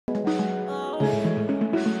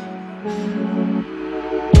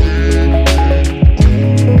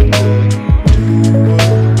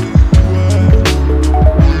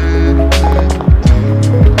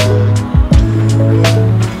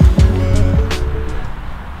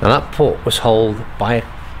Now that putt was holed by a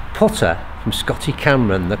putter from Scotty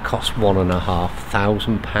Cameron that cost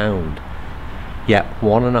 £1,500. Yep,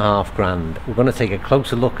 £1.5 grand. We're going to take a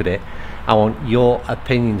closer look at it. I want your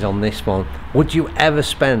opinions on this one. Would you ever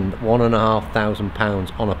spend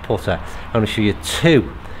 £1,500 on a putter? I'm going to show you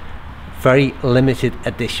two very limited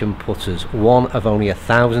edition putters, one of only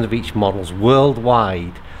 1,000 of each models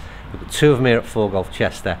worldwide. We've got two of them here at 4Golf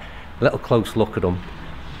Chester. A little close look at them,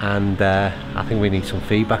 and I think we need some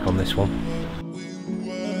feedback on this one.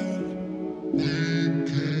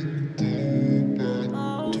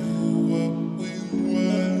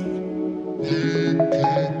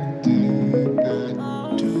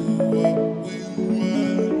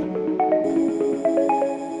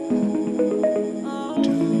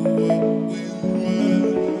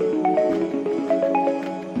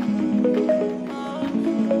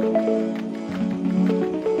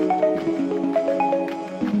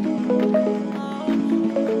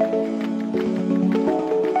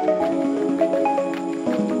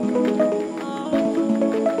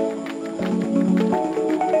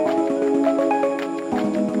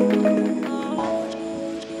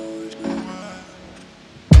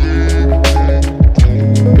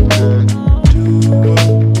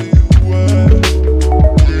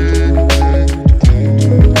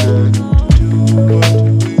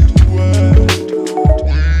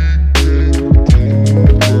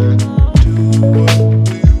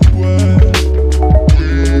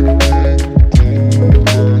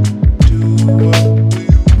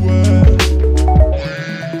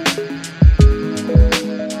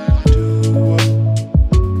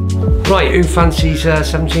 Right, who fancies a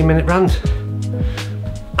 17-minute rant?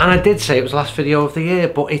 And I did say it was the last video of the year,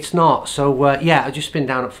 but it's not. So yeah, I just been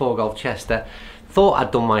down at 4Golf Chester, thought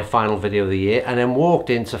I'd done my final video of the year, and then walked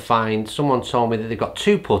in to find someone told me that they've got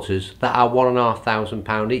two putters that are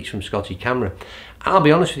 £1,500 each from Scotty Cameron. And I'll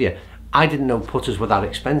be honest with you, I didn't know putters were that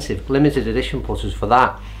expensive. Limited edition putters for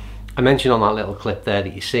that. I mentioned on that little clip there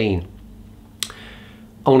that you've seen,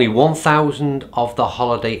 only 1,000 of the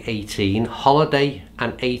Holiday 18. Holiday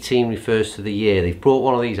and 18 refers to the year. They've brought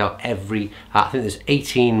one of these out every, I think there's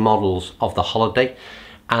 18 models of the Holiday.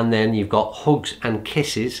 And then you've got Hugs and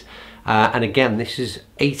Kisses. And again, this is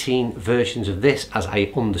 18 versions of this, as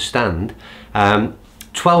I understand.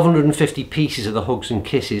 1,250 pieces of the Hugs and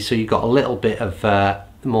Kisses, so you've got a little bit of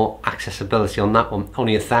more accessibility on that one.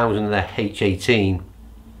 Only 1,000 of their H18.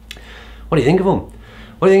 What do you think of them?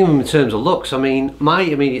 What do you think of them in terms of looks? I mean, my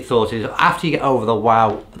immediate thought is, after you get over the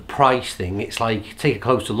wow, the price thing, it's like, take a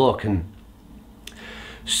closer look, and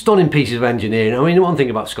stunning pieces of engineering. I mean, the one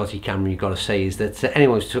thing about Scotty Cameron you've got to say is that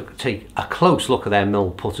anyone who's take a close look at their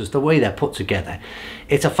mill putters, the way they're put together,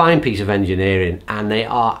 it's a fine piece of engineering, and they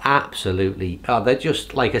are absolutely, they're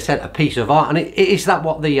just, like I said, a piece of art, and it is that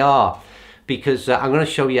what they are, because I'm going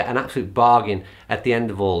to show you an absolute bargain at the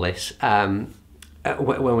end of all this.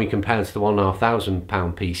 When we compare it to the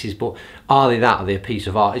 £1,500 pieces, but are they that? Are they a piece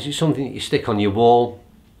of art? Is it something that you stick on your wall?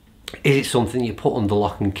 Is it something you put under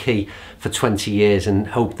lock and key for 20 years and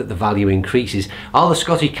hope that the value increases? Are there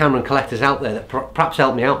Scotty Cameron collectors out there that perhaps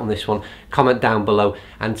help me out on this one? Comment down below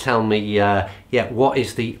and tell me, yeah, what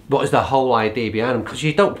is the whole idea behind them? Because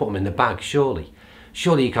you don't put them in the bag, surely.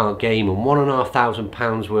 Surely you can't game them.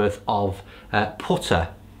 £1,500 worth of putter.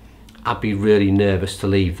 I'd be really nervous to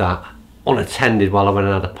leave that unattended while I went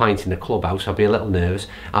and had a pint in the clubhouse. I'd be a little nervous.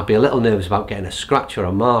 I'd be a little nervous about getting a scratch or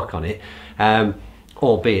a mark on it.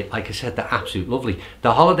 Albeit, like I said, they're absolutely lovely.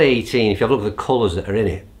 The Holiday 18, if you have a look at the colours that are in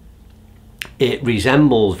it, it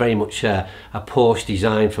resembles very much a Porsche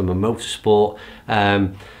design from a motorsport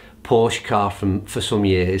Porsche car for some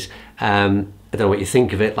years. I don't know what you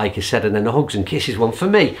think of it, like I said. And then the Hugs and Kisses one, for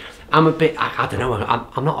me, I'm a bit, I don't know,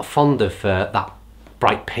 I'm not fond of that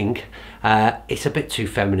bright pink. It's a bit too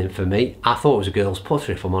feminine for me. I thought it was a girl's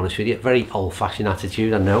putter, if I'm honest with you. Very old-fashioned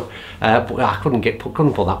attitude, I know, but I couldn't put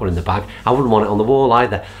that one in the bag. I wouldn't want it on the wall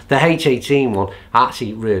either. The H18 one I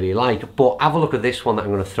actually really like, but have a look at this one that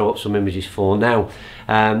I'm going to throw up some images for now.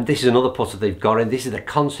 This is another putter they've got in. This is the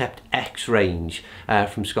Concept X range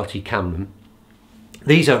from Scotty Cameron.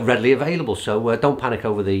 These are readily available, so don't panic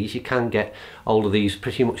over these. You can get hold of these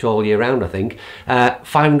pretty much all year round, I think.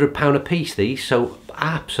 £500 a piece, these, so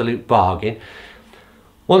absolute bargain.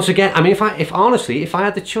 Once again, I mean, honestly, if I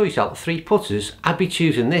had the choice out of three putters, I'd be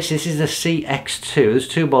choosing this. This is the CX2. There's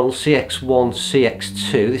two models, CX1,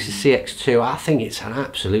 CX2. This is CX2. I think it's an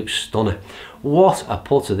absolute stunner. what a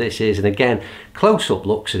putter this is. And again, close-up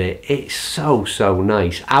looks at it, it's so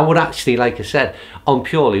nice. I would actually, like I said, on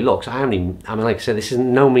purely looks, I mean, like I said, this is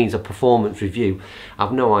no means a performance review.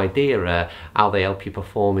 I've no idea how they help you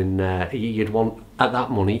perform in, you'd want at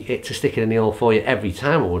that money it to stick it in the hole for you every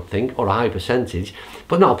time, I would think, or a high percentage,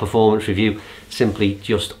 but not a performance review, simply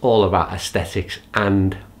just all about aesthetics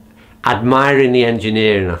and admiring the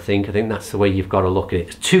engineering. I think that's the way you've got to look at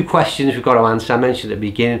it. 2 questions we've got to answer. I mentioned at the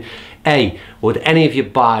beginning. A, would any of you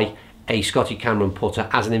buy a Scotty Cameron putter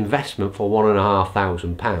as an investment for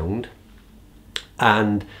 £1,500?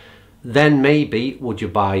 And then maybe would you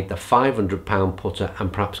buy the £500 putter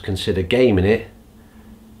and perhaps consider gaming it?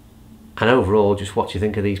 And overall, just what do you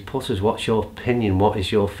think of these putters? What's your opinion? What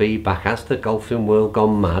is your feedback? Has the golfing world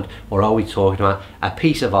gone mad, or are we talking about a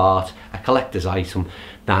piece of art, a collector's item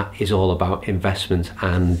that is all about investment,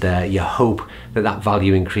 and you hope that that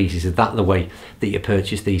value increases? Is that the way that you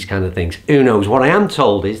purchase these kind of things? Who knows? What I am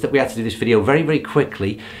told is that we had to do this video very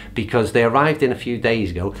quickly because they arrived in a few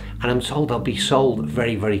days ago, and I'm told they'll be sold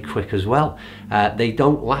very quick as well. They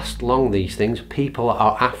don't last long, these things. People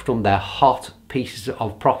are after them. They're hot pieces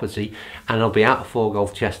of property, and they'll be out of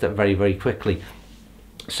 4Golfchester very quickly.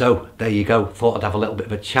 So there you go. Thought I'd have a little bit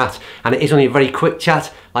of a chat, and it is only a very quick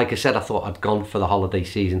chat. Like I said, I thought I'd gone for the holiday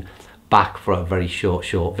season back for a very short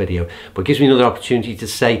video, but it gives me another opportunity to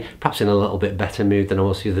say, perhaps in a little bit better mood than I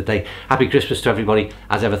was the other day, happy Christmas to everybody.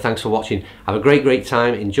 As ever, thanks for watching. Have a great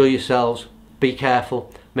time. Enjoy yourselves. Be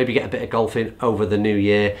careful. Maybe get a bit of golf in over the new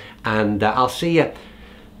year, and I'll see you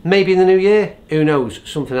maybe in the new year. Who knows?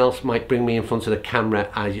 Something else might bring me in front of the camera.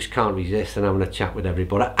 I just can't resist, and I'm going to chat with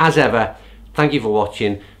everybody. As ever, thank you for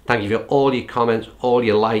watching. Thank you for all your comments, all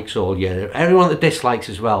your likes, everyone that dislikes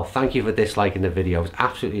as well. Thank you for disliking the videos.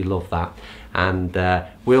 Absolutely love that. And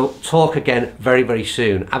we'll talk again very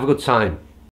soon. Have a good time.